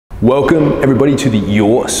Welcome everybody to the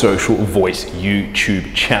Your Social Voice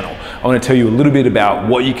YouTube channel. I want to tell you a little bit about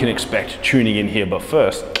what you can expect tuning in here, but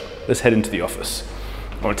first, let's head into the office.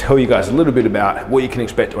 I want to tell you guys a little bit about what you can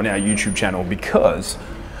expect on our YouTube channel, because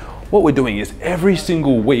what we're doing is every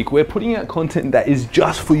single week we're putting out content that is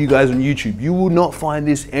just for you guys on YouTube. You will not find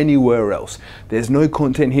this anywhere else. There's no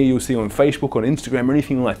content here you'll see on Facebook, on Instagram, or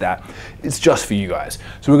anything like that. It's just for you guys.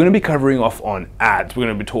 So we're going to be covering off on ads. We're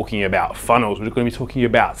going to be talking about funnels. We're going to be talking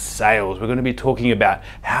about sales. We're going to be talking about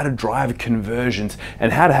how to drive conversions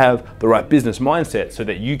and how to have the right business mindset so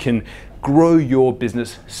that you can grow your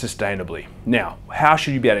business sustainably. Now, how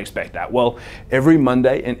should you be able to expect that? Well, every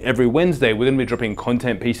Monday and every Wednesday, we're gonna be dropping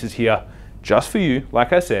content pieces here just for you.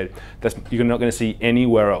 Like I said, you're not gonna see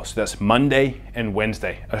anywhere else. That's Monday and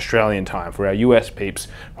Wednesday, Australian time. For our US peeps,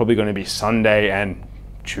 probably gonna be Sunday and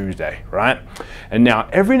Tuesday, right? And now,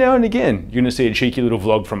 every now and again, you're gonna see a cheeky little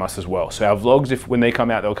vlog from us as well. So our vlogs, when they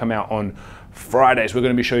come out, they'll come out on Fridays. We're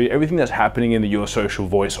going to be showing you everything that's happening in the Your Social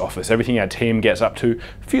Voice office, everything our team gets up to,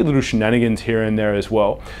 a few little shenanigans here and there as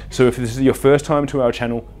well. So if this is your first time to our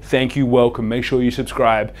channel, thank you, welcome. Make sure you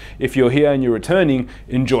subscribe. If you're here and you're returning,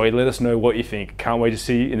 enjoy. Let us know what you think. Can't wait to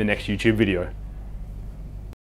see you in the next YouTube video.